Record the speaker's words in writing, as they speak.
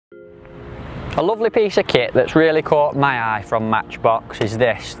A lovely piece of kit that's really caught my eye from Matchbox is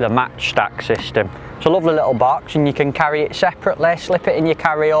this, the Matchstax system. It's a lovely little box and you can carry it separately, slip it in your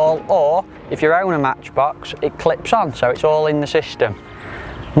carry-all, or if you own a Matchbox, it clips on, so it's all in the system.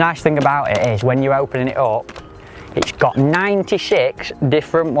 Nice thing about it is when you're opening it up, it's got 96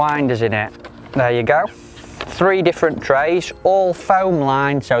 different winders in it. There you go. 3 different trays, all foam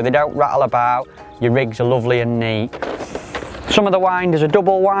lined so they don't rattle about. Your rigs are lovely and neat. Some of the winders are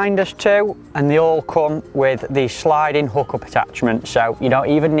double winders too, and they all come with these sliding hookup attachments, so you don't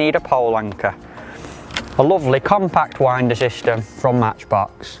even need a pole anchor. A lovely compact winder system from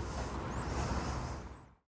Matchbox.